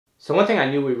So one thing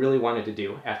I knew we really wanted to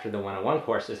do after the 101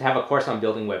 course is have a course on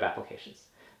building web applications.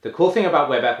 The cool thing about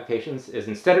web applications is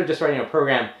instead of just writing a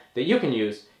program that you can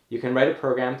use, you can write a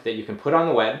program that you can put on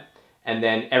the web, and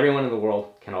then everyone in the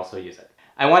world can also use it.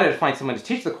 I wanted to find someone to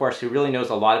teach the course who really knows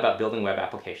a lot about building web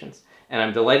applications, and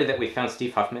I'm delighted that we found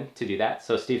Steve Huffman to do that.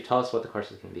 So Steve, tell us what the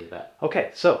course is going to be about.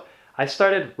 Okay, so I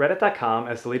started Reddit.com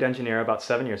as the lead engineer about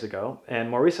 7 years ago, and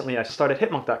more recently I started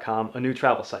Hitmonk.com, a new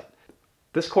travel site.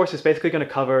 This course is basically going to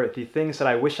cover the things that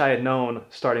I wish I had known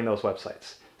starting those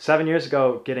websites. 7 years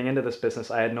ago, getting into this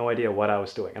business, I had no idea what I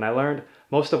was doing, and I learned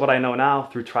most of what I know now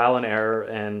through trial and error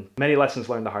and many lessons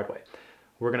learned the hard way.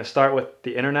 We're going to start with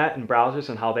the internet and browsers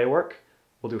and how they work.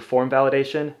 We'll do form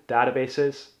validation,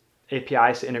 databases,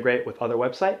 APIs to integrate with other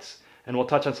websites, and we'll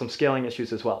touch on some scaling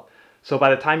issues as well. So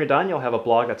by the time you're done, you'll have a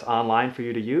blog that's online for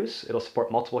you to use. It'll support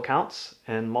multiple accounts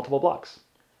and multiple blogs.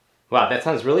 Wow, that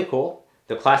sounds really cool.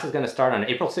 The class is going to start on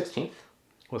April 16th.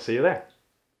 We'll see you there.